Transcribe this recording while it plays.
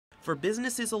For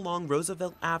businesses along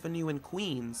Roosevelt Avenue in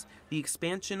Queens, the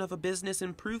expansion of a business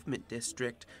improvement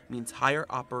district means higher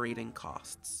operating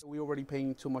costs. We're already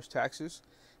paying too much taxes.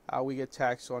 We get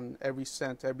taxed on every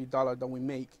cent, every dollar that we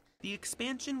make. The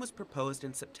expansion was proposed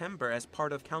in September as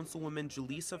part of Councilwoman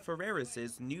Julissa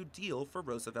Ferreras' New Deal for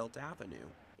Roosevelt Avenue.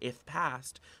 If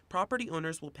passed, property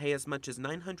owners will pay as much as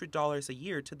 $900 a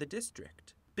year to the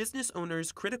district. Business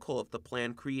owners critical of the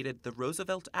plan created the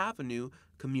Roosevelt Avenue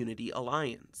Community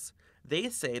Alliance. They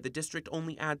say the district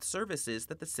only adds services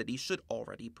that the city should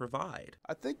already provide.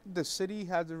 I think the city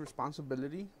has a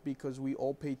responsibility because we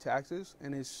all pay taxes,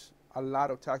 and it's a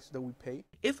lot of taxes that we pay.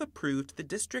 If approved, the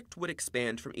district would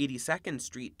expand from 82nd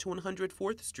Street to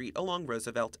 104th Street along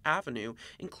Roosevelt Avenue,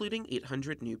 including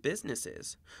 800 new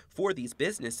businesses. For these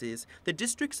businesses, the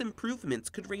district's improvements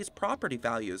could raise property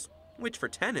values, which for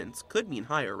tenants could mean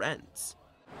higher rents.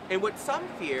 And what some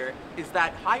fear is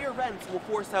that higher rents will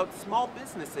force out small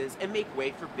businesses and make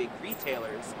way for big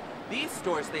retailers. These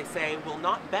stores, they say, will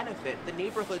not benefit the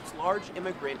neighborhood's large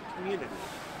immigrant community.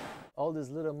 All these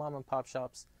little mom and pop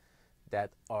shops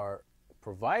that are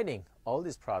providing all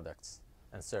these products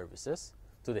and services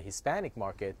to the Hispanic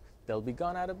market, they'll be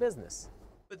gone out of business.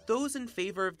 But those in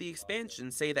favor of the expansion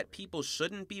say that people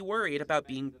shouldn't be worried about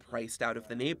being priced out of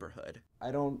the neighborhood.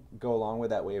 I don't go along with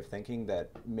that way of thinking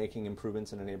that making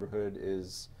improvements in a neighborhood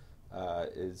is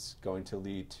going to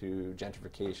lead to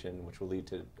gentrification, which will lead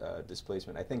to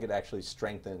displacement. I think it actually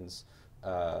strengthens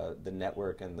the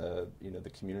network and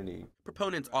the community.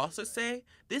 Proponents also say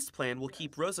this plan will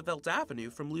keep Roosevelt Avenue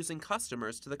from losing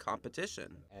customers to the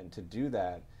competition. And to do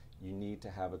that, you need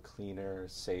to have a cleaner,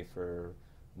 safer,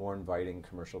 more inviting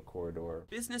commercial corridor.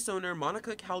 Business owner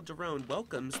Monica Calderon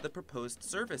welcomes the proposed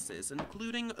services,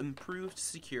 including improved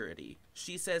security.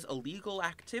 She says illegal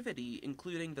activity,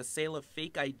 including the sale of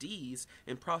fake IDs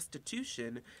and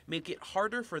prostitution, make it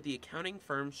harder for the accounting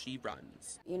firm she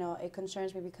runs. You know, it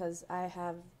concerns me because I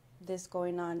have this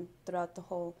going on throughout the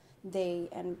whole day,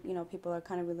 and people are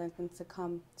kind of reluctant to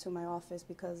come to my office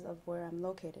because of where I'm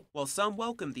located. While some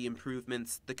welcome the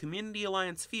improvements, the Community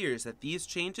Alliance fears that these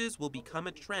changes will become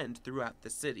a trend throughout the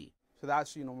city. So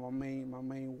that's my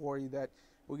main worry, that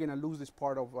we're going to lose this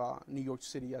part of New York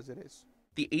City as it is.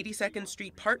 The 82nd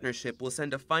Street Partnership will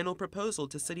send a final proposal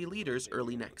to city leaders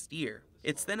early next year.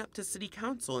 It's then up to City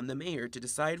Council and the mayor to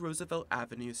decide Roosevelt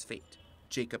Avenue's fate.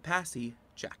 Jacob Passy,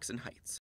 Jackson Heights.